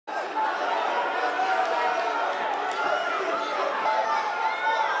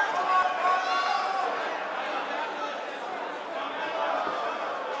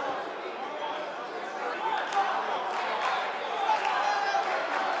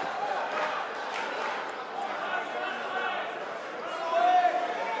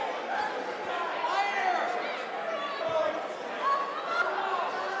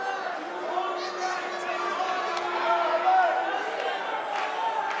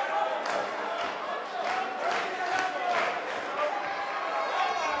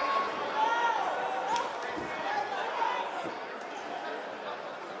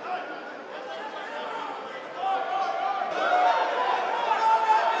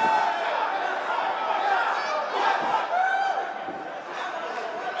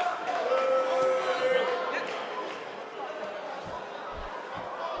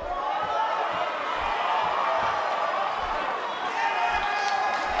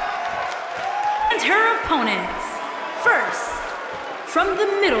And her opponents, first, from the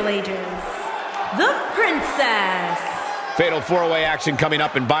Middle Ages, the Princess. Fatal four-way action coming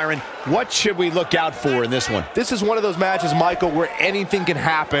up, and Byron, what should we look out for in this one? This is one of those matches, Michael, where anything can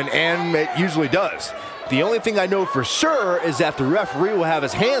happen, and it usually does. The only thing I know for sure is that the referee will have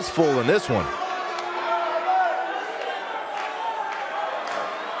his hands full in this one.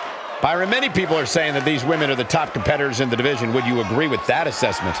 Byron, many people are saying that these women are the top competitors in the division. Would you agree with that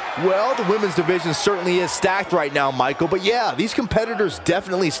assessment? Well, the women's division certainly is stacked right now, Michael. But yeah, these competitors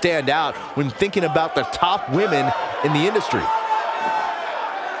definitely stand out when thinking about the top women in the industry.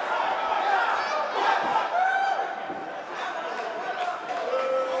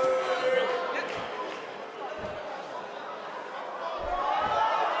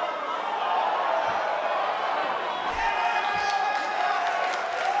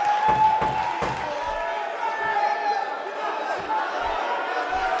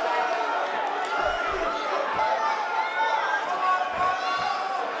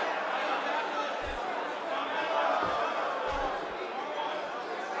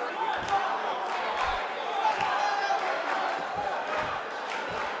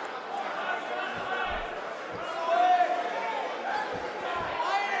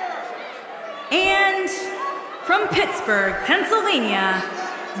 And from Pittsburgh, Pennsylvania,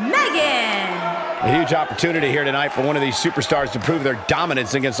 Meagan. A huge opportunity here tonight for one of these superstars to prove their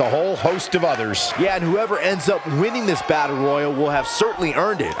dominance against a whole host of others. Yeah, and whoever ends up winning this Battle Royal will have certainly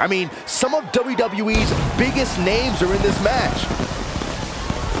earned it. I mean, some of WWE's biggest names are in this match.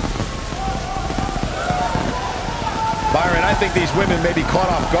 Byron, I think these women may be caught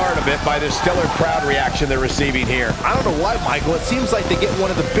off guard a bit by this stellar crowd reaction they're receiving here. I don't know why, Michael. It seems like they get one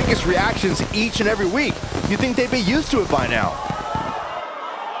of the biggest reactions each and every week. You'd think they'd be used to it by now.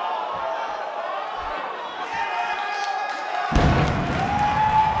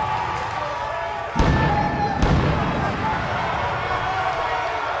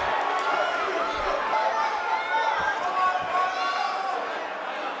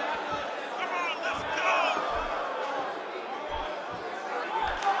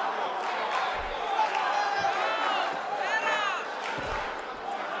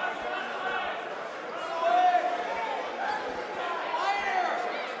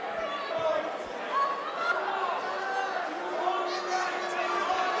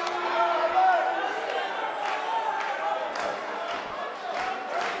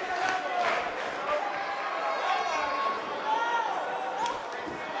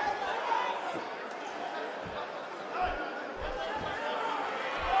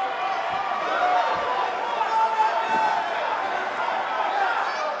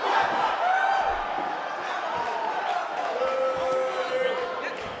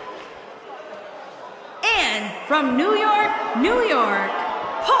 From New York, New York,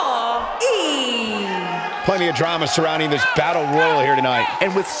 Pauline. Plenty of drama surrounding this Battle Royal here tonight.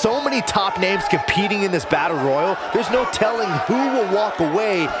 And with so many top names competing in this Battle Royal, there's no telling who will walk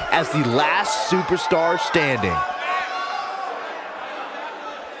away as the last superstar standing.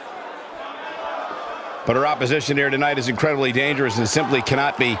 But her opposition here tonight is incredibly dangerous and simply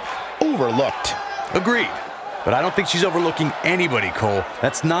cannot be overlooked. Agreed. But I don't think she's overlooking anybody, Cole.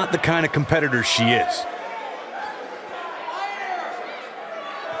 That's not the kind of competitor she is.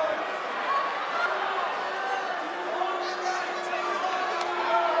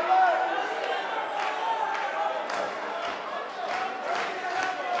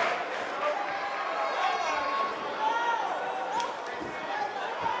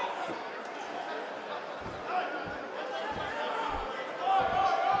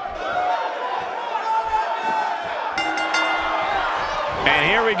 And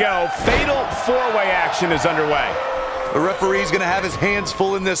here we go. Fatal four-way action is underway. The referee's going to have his hands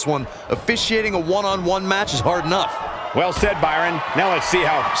full in this one. Officiating a one-on-one match is hard enough. Well said, Byron. Now let's see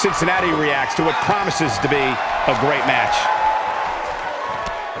how Cincinnati reacts to what promises to be a great match.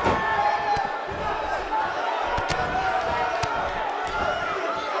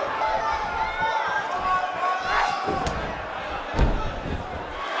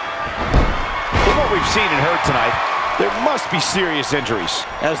 From what we've seen and heard tonight, there must be serious injuries.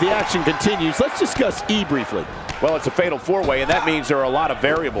 As the action continues, let's discuss E briefly. Well, it's a fatal four-way, and that means there are a lot of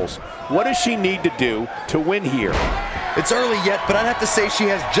variables. What does she need to do to win here? It's early yet, but I'd have to say she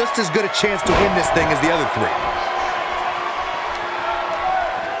has just as good a chance to win this thing as the other three.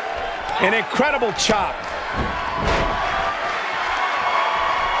 An incredible chop.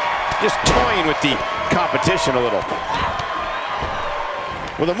 Just toying with the competition a little.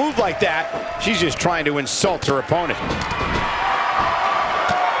 With a move like that, she's just trying to insult her opponent.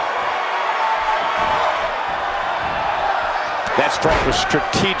 That That strike was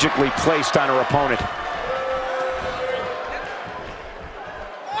strategically placed on her opponent.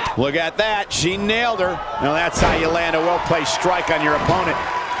 Look at that. She nailed her. Now that's how you land a well-placed strike on your opponent.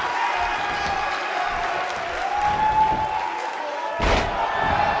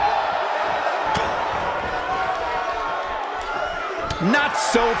 Not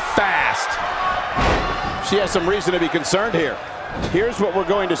so fast. She has some reason to be concerned here. Here's what we're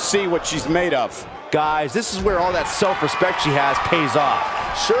going to see what she's made of. Guys, this is where all that self-respect she has pays off.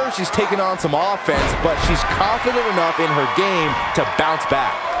 Sure, she's taking on some offense, but she's confident enough in her game to bounce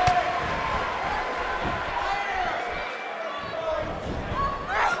back.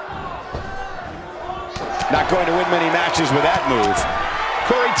 Not going to win many matches with that move.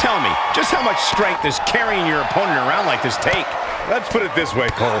 Corey, tell me, just how much strength does carrying your opponent around like this take? Let's put it this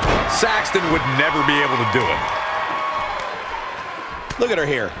way, Cole. Saxton would never be able to do it. Look at her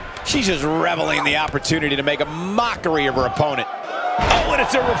here. She's just reveling in the opportunity to make a mockery of her opponent. Oh, and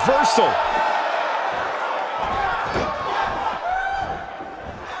it's a reversal.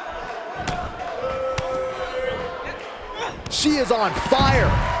 She is on fire.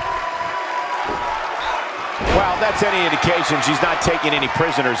 Well, that's any indication she's not taking any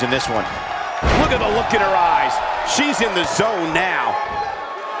prisoners in this one. Look at the look in her eyes. She's in the zone now.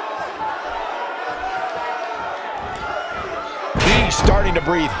 She's starting to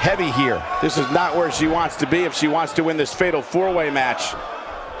breathe heavy here. This is not where she wants to be if she wants to win this fatal four-way match.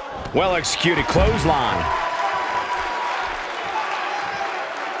 Well executed clothesline.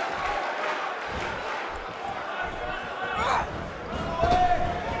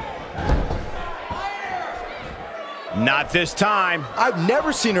 Not this time. I've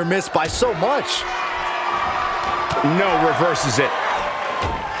never seen her miss by so much. No, reverses it.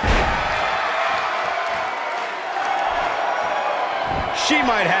 She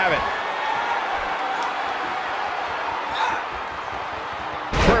might have it.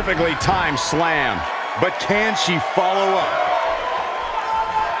 Perfectly timed slam. But can she follow up?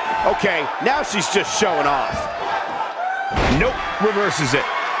 Okay, now she's just showing off. Nope, reverses it.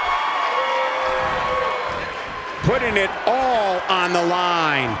 Putting it all on the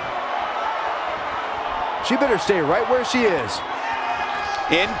line. She better stay right where she is.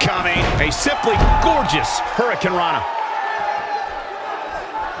 Incoming, a simply gorgeous Hurricane Rana.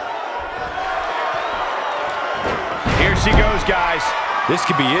 Here she goes, guys. This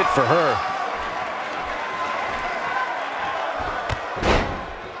could be it for her.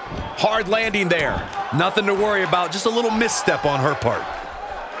 Hard landing there. Nothing to worry about, just a little misstep on her part.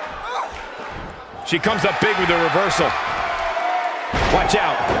 She comes up big with the reversal. Watch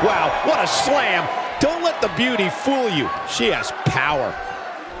out. Wow, what a slam. Don't let the beauty fool you. She has power.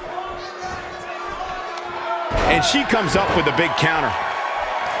 And she comes up with a big counter.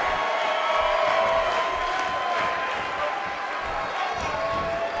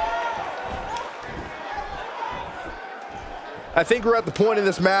 I think we're at the point in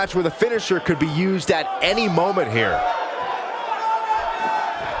this match where the finisher could be used at any moment here.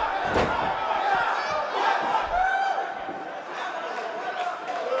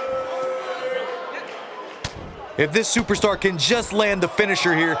 If this superstar can just land the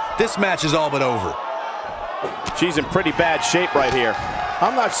finisher here, this match is all but over. She's in pretty bad shape right here.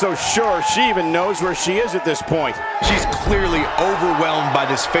 I'm not so sure she even knows where she is at this point. She's clearly overwhelmed by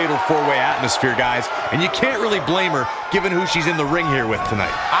this fatal four-way atmosphere, guys, and you can't really blame her given who she's in the ring here with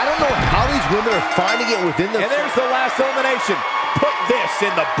tonight. I don't know how these women are finding it within them. And there's the last elimination. Put this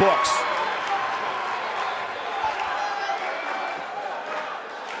in the books.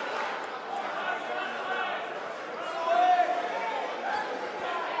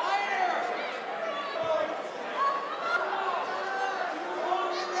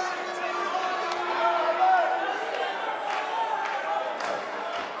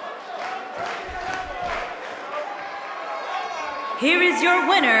 Here is your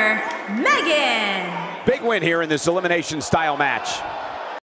winner, Meagan. Big win here in this elimination style match.